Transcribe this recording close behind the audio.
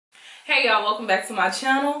Hey y'all, welcome back to my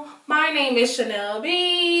channel. My name is Channelle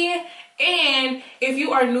B, and if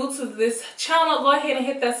you are new to this channel, go ahead and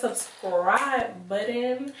hit that subscribe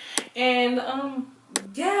button. And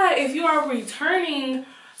yeah, if you are a returning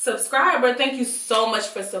subscriber, thank you so much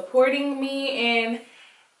for supporting me, and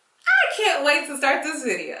I can't wait to start this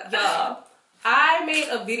video. Y'all, I made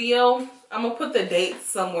a video. I'm gonna put the date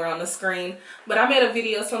somewhere on the screen, but I made a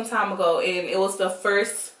video some time ago, and it was the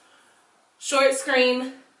first short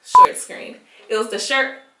screen. It was the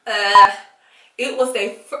shirt. It was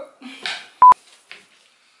the.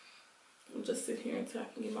 I'm just sitting here until I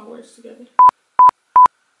can get my words together.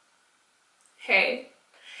 Hey,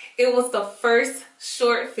 it was the first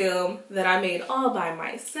short film that I made all by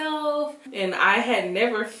myself, and I had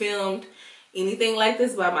never filmed anything like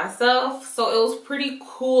this by myself, so it was pretty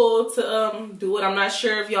cool to do it. I'm not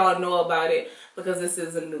sure if y'all know about it because this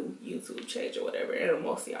is a new YouTube page or whatever, and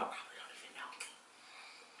most of y'all probably.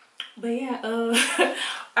 But yeah,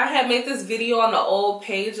 I had made this video on the old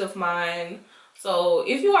page of mine. So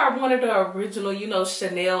if you are one of the original,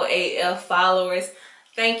 Channelle AF followers,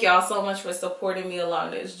 thank y'all so much for supporting me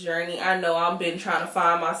along this journey. I know I've been trying to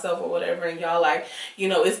find myself or whatever, and y'all like,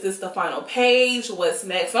 is this the final page? What's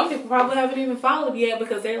next? Some people probably haven't even followed yet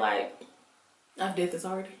because they're like, I did this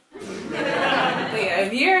already. But yeah,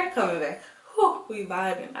 if you're coming back, whew, we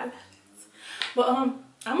vibing. I love it. But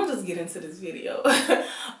I'm gonna just get into this video.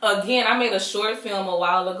 Again, I made a short film a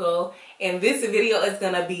while ago, and this video is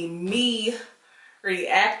gonna be me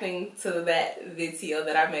reacting to that video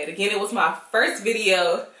that I made. Again, it was my first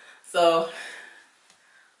video, so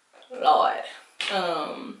Lord.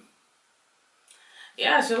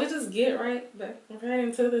 Yeah, should we just get right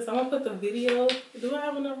into this? I'm gonna put the video. Do I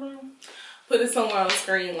have enough room? Put it somewhere on the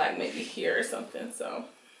screen, like maybe here or something. So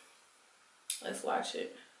let's watch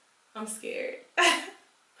it. I'm scared.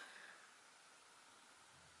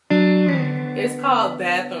 It's called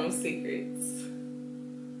Bathroom Secrets.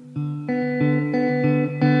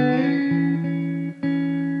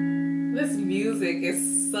 This music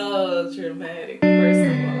is so dramatic, first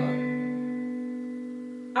of all.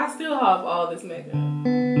 I still have all this makeup.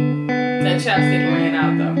 That chapstick ran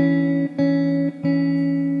out though.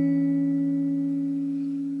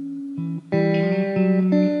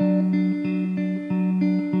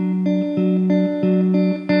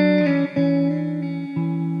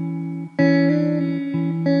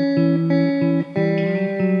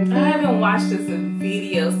 Watched this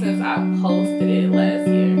video since I posted it last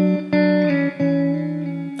year.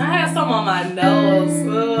 I had some on my nose.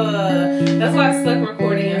 Ugh. That's why I stuck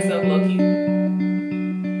recording yourself low-key.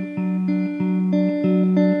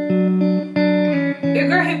 That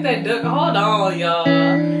girl hit that duck. Hold on, y'all.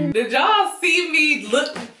 Did y'all see me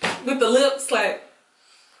look with the lips like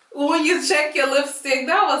when you check your lipstick?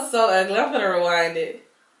 That was so ugly. I'm gonna rewind it.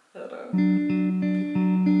 Hold on.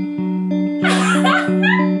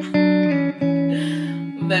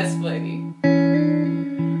 That's funny.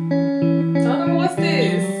 Hold on, what's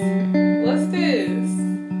this? What's this?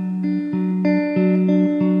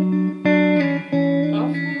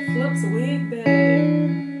 Oh, flips wig back.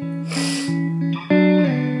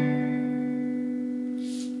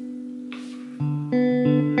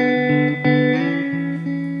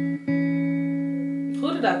 Who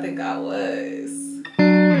did I think I was? I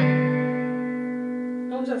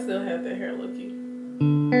wish I still had that hair looking.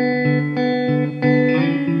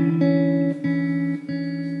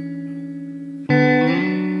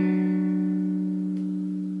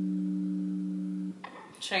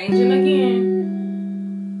 Changing again.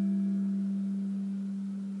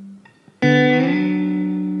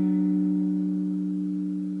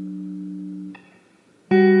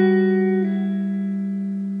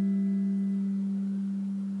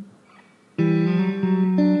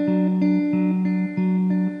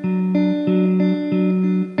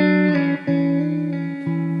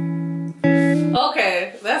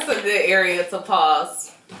 Okay, that's a good area to pause.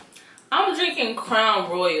 I'm drinking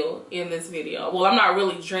Crown Royal in this video. Well, I'm not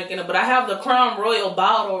really drinking it, but I have the Crown Royal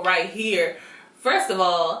bottle right here. First of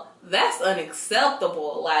all, that's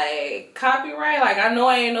unacceptable. Like, copyright, like, I know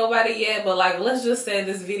I ain't nobody yet, but like, let's just say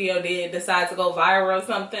this video did decide to go viral or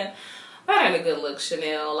something. That ain't a good look,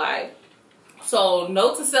 Channelle. Like, so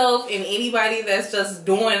note to self, and anybody that's just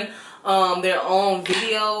doing their own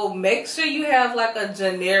video, make sure you have like a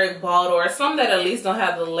generic bottle or something that at least don't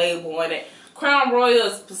have the label on it. Crown Royal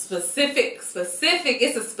is specific.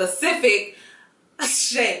 It's a specific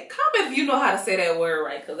shape. Comment if you know how to say that word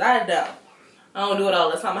right, because I don't. I don't do it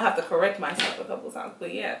all the time. I have to correct myself a couple times.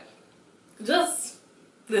 But yeah, just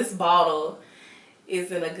this bottle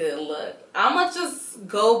isn't a good look. I'm going to just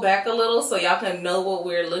go back a little so y'all can know what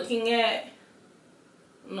we're looking at.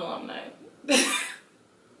 No, I'm not.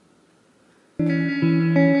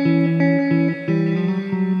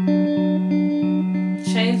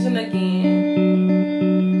 Changing again.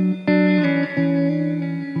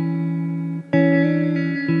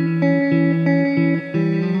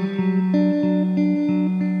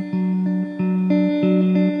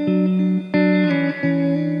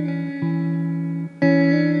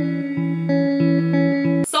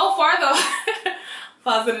 So far though,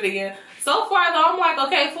 pausing it again. So far though, I'm like,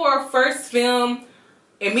 okay, for a first film,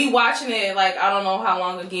 and me watching it, like, I don't know how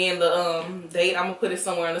long again, the date, I'm gonna put it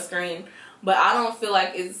somewhere on the screen. But I don't feel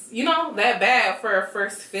like it's, you know, that bad for a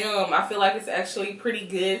first film. I feel like it's actually pretty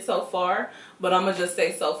good so far. But I'm gonna just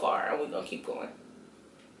say so far, and we're gonna keep going.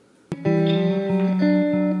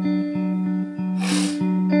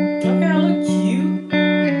 Okay, I look cute.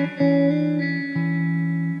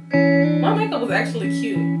 My makeup was actually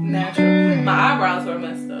cute, natural. My eyebrows were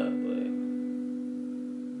messed up,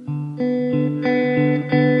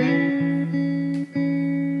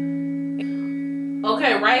 but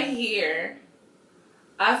okay, right here,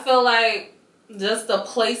 I feel like just the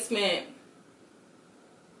placement,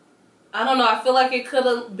 I don't know, I feel like it could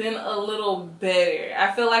have been a little better.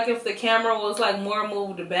 I feel like if the camera was like more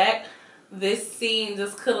moved back, this scene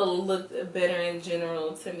just could have looked better in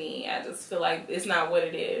general to me. I just feel like it's not what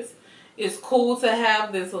it is. It's cool to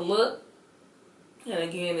have this look. And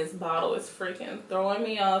again, this bottle is freaking throwing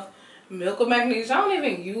me off. Milk with magnesia, I don't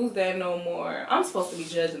even use that no more. I'm supposed to be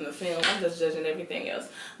judging the film. I'm just judging everything else.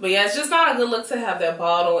 But yeah, it's just not a good look to have that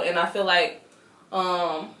bottle. And I feel like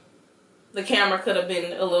the camera could have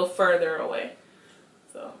been a little further away.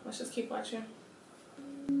 So let's just keep watching.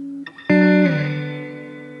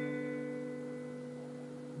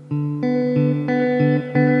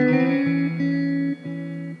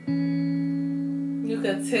 You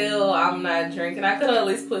could tell I'm not drinking. I could have at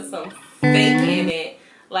least put some fake in it.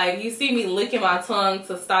 Like, you see me licking my tongue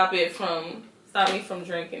to stop me from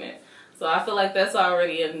drinking it. So I feel like that's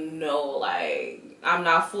already a no. Like, I'm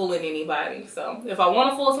not fooling anybody. So if I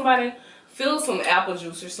want to fool somebody, fill some apple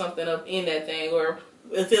juice or something up in that thing. Or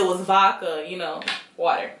if it was vodka, you know,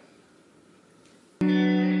 water.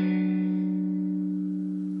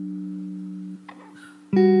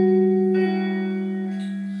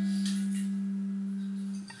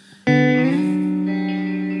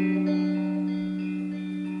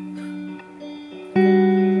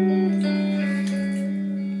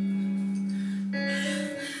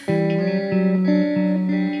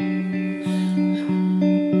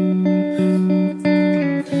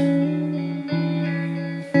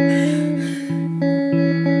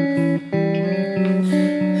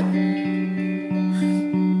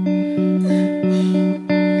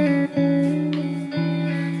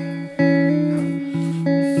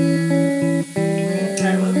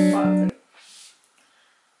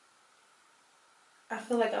 I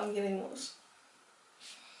feel like I'm getting loose.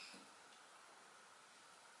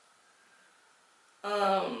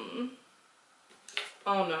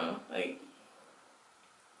 I don't know, like,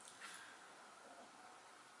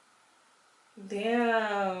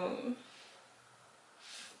 damn.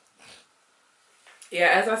 Yeah,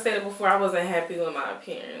 as I said before, I wasn't happy with my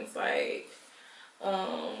appearance. Like,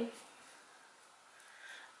 I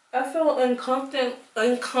felt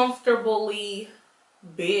uncomfortably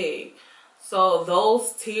big. So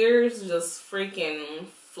those tears just freaking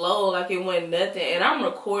flow like it wasn't nothing. And I'm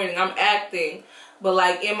recording, I'm acting, but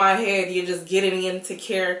like in my head, you're just getting into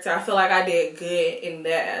character. I feel like I did good in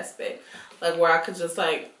that aspect. Like where I could just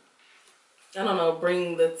like, I don't know,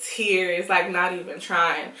 bring the tears, like not even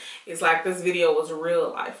trying. It's like this video was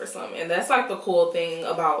real life or something. And that's like the cool thing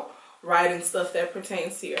about writing stuff that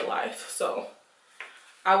pertains to your life. So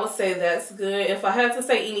I would say that's good. If I had to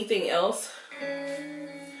say anything else,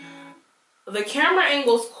 the camera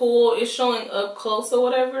angle's cool. It's showing up close or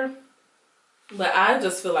whatever. But I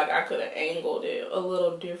just feel like I could have angled it a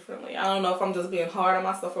little differently. I don't know if I'm just being hard on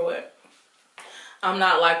myself or what. I'm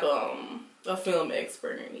not like a film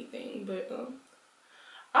expert or anything. But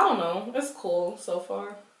I don't know. It's cool so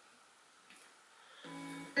far.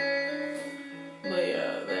 But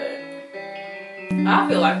yeah, I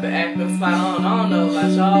feel like the acting's spot on. I don't know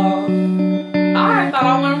about y'all. I thought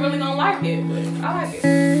I wasn't really gonna like it, but I like it.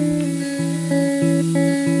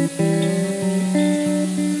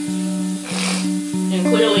 And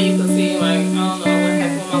clearly you can see, like, I don't know what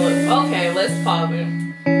happened with my lips. Okay, let's pause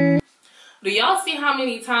it. Do y'all see how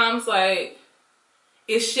many times, like,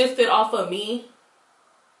 it shifted off of me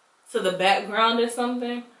to the background or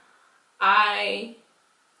something?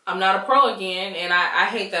 I'm not a pro again, and I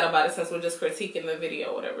hate that about it since we're just critiquing the video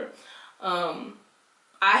or whatever.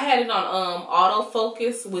 I had it on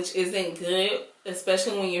autofocus, which isn't good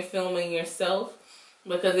especially when you're filming yourself,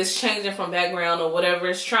 because it's changing from background or whatever.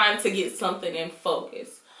 It's trying to get something in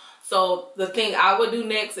focus. So the thing I would do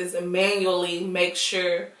next is manually make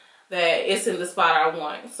sure that it's in the spot I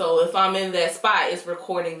want. So if I'm in that spot, it's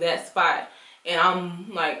recording that spot. And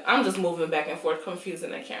I'm just moving back and forth,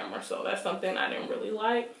 confusing the camera. So that's something I didn't really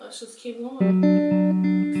like. Let's just keep going.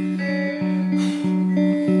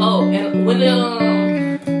 Oh, and when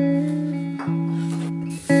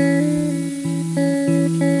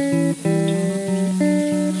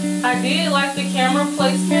I did like the camera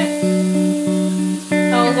placement.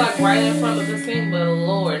 I was like right in front of the sink, but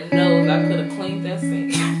Lord knows I could have cleaned that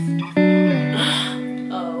sink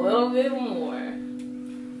a little bit more.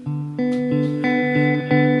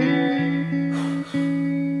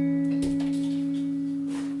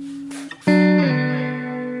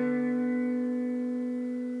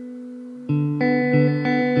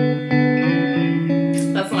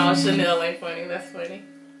 That's when I was Channelle ain't funny. That's funny.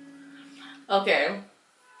 Okay.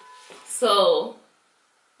 So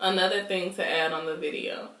another thing to add on the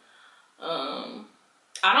video.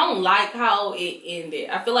 I don't like how it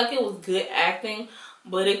ended. I feel like it was good acting,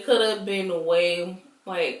 but it could have been way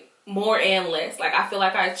like more and less. Like I feel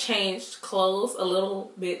like I changed clothes a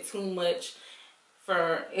little bit too much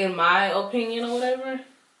in my opinion or whatever.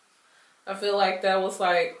 I feel like that was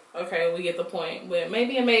like, okay, we get the point, but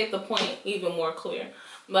maybe it made the point even more clear.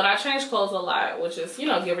 But I changed clothes a lot, which is, you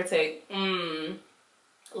know, give or take.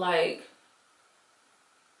 Like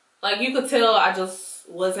you could tell I just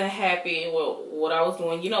wasn't happy with what I was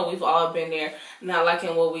doing. You know, we've all been there, not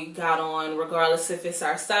liking what we got on, regardless if it's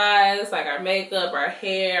our size, like our makeup, our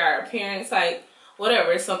hair, our appearance, like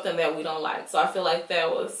whatever. It's something that we don't like. So I feel like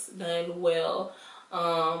that was done well.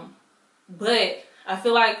 But I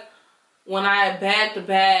feel like when I backed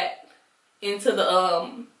back into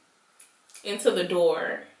the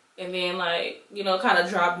door and then, like, you know, kind of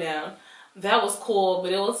dropped down, that was cool.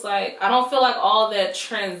 But it was like, I don't feel like all the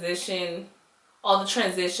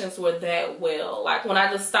transitions were that well. Like when I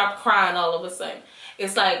just stopped crying all of a sudden,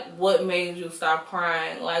 it's like, what made you stop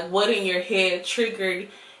crying? Like what in your head triggered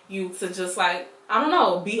you to just, like, I don't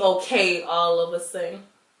know, be okay all of a sudden?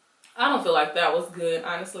 I don't feel like that was good,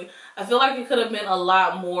 honestly. I feel like it could have been a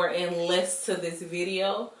lot more and less to this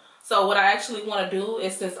video. So what I actually want to do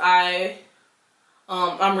is, since I'm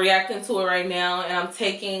reacting to it right now and I'm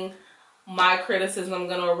taking my criticism, I'm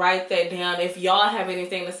going to write that down. If y'all have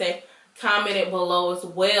anything to say, comment it below as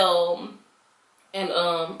well. And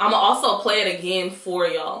I'm going to also play it again for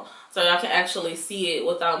y'all so y'all can actually see it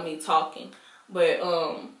without me talking. But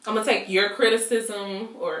I'm going to take your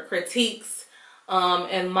criticism or critiques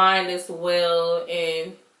and mine as well,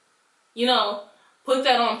 and, you know, put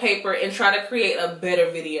that on paper and try to create a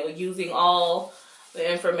better video using all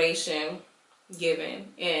the information given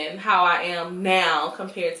and how I am now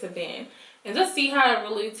compared to then, and just see how it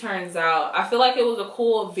really turns out. I feel like it was a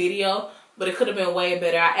cool video, but it could have been way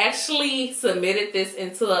better. I actually submitted this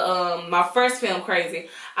into my first film, Crazy.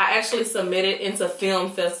 I actually submitted into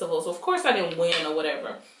film festivals. Of course I didn't win or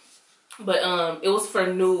whatever, but it was for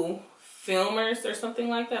new filmers or something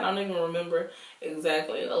like that. I don't even remember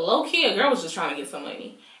exactly. Low-key, a girl was just trying to get some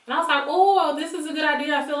money. And I was like, oh, this is a good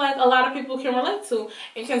idea. I feel like a lot of people can relate to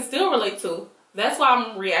and can still relate to. That's why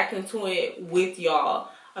I'm reacting to it with y'all.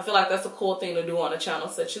 I feel like that's a cool thing to do on a channel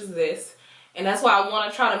such as this. And that's why I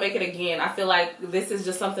want to try to make it again. I feel like this is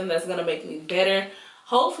just something that's going to make me better.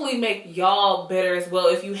 Hopefully make y'all better as well.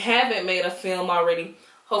 If you haven't made a film already,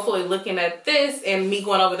 hopefully looking at this and me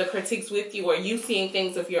going over the critiques with you, or you seeing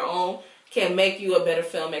things of your own, can make you a better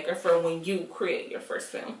filmmaker for when you create your first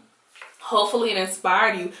film. Hopefully it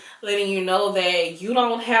inspired you, letting you know that you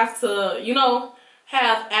don't have to, you know,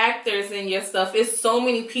 have actors in your stuff. It's so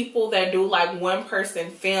many people that do like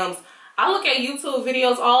one-person films. I look at YouTube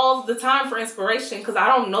videos all the time for inspiration because I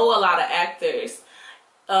don't know a lot of actors.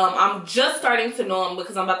 I'm just starting to know them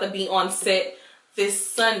because I'm about to be on set this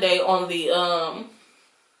Sunday on the, I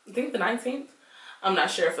think the 19th. I'm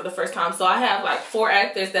not sure, for the first time. So I have like 3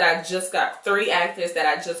 actors that I just got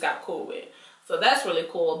cool with. So that's really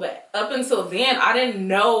cool. But up until then, I didn't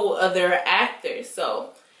know other actors.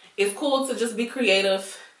 So it's cool to just be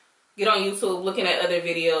creative, get on YouTube, looking at other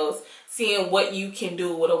videos, seeing what you can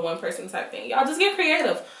do with a one-person type thing. Y'all just get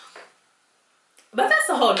creative. But that's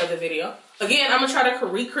a whole nother video. Again, I'm going to try to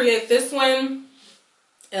recreate this one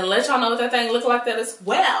and let y'all know what that thing looked like that as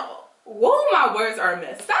well. Woo, my words are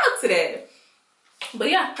messed up today.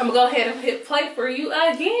 But yeah, I'm gonna go ahead and hit play for you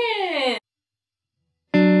again.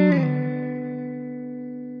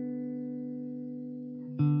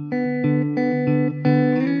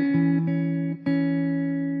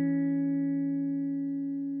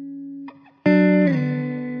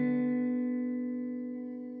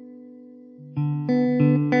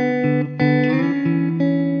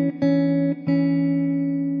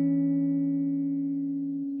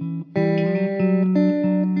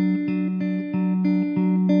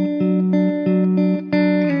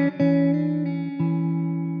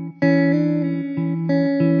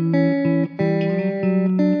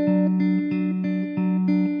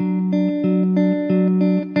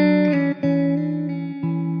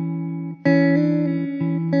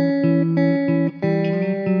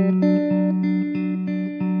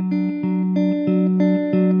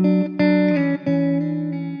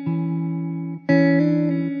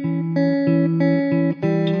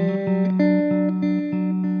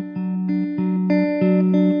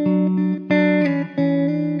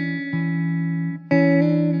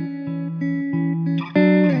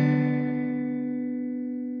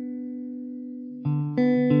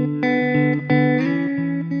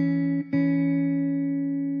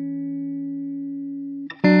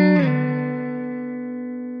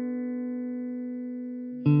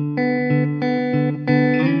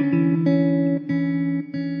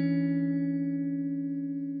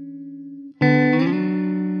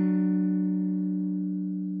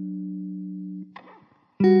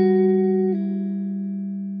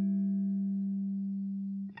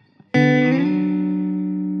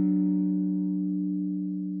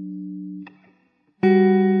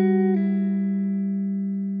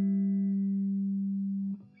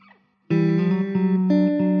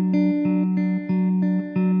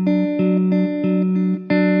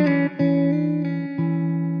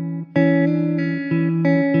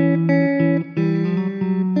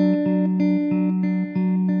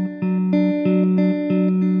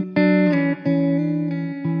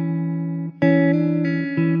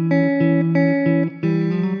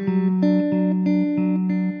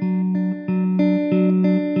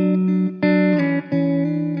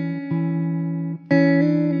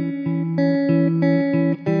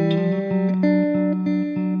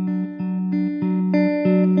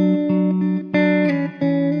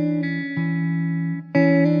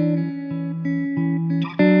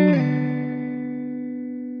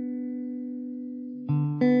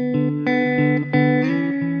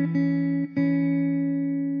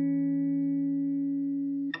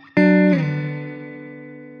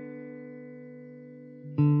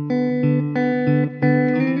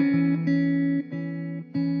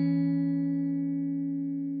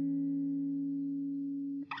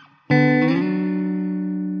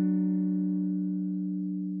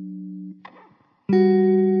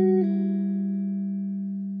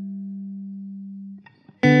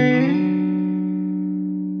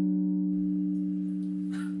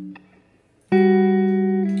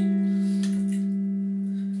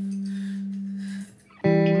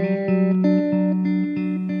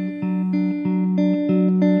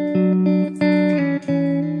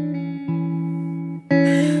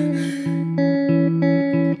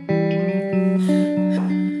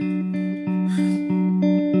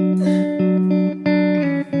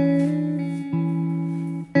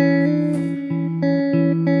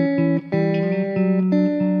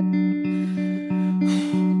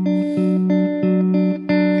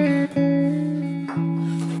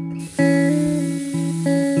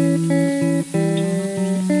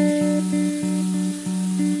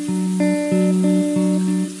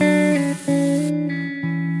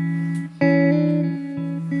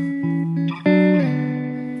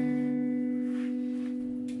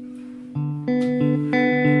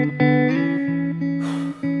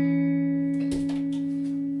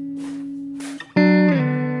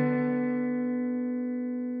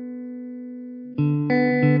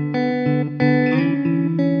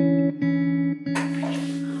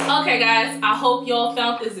 hope y'all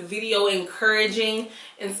found this video encouraging,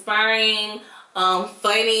 inspiring,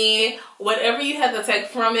 funny, whatever you had to take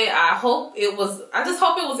from it. I just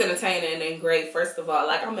hope it was entertaining and great. First of all,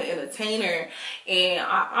 like, I'm an entertainer, and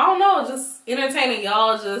I don't know, just entertaining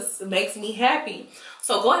y'all just makes me happy.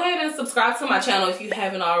 So go ahead and subscribe to my channel if you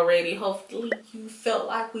haven't already. Hopefully you felt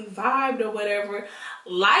like we vibed or whatever.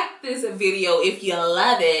 Like this video if you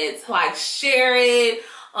love it. Like, share it.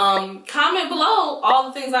 Comment below all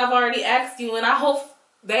the things I've already asked you, and I hope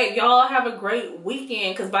that y'all have a great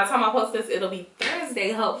weekend, because by the time I post this, it'll be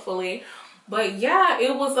Thursday, hopefully. But yeah,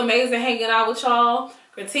 it was amazing hanging out with y'all,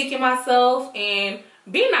 critiquing myself, and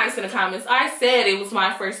be nice in the comments. I said it was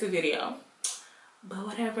my first video, but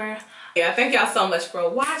whatever. Yeah, thank y'all so much for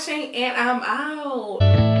watching, and I'm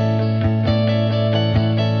out.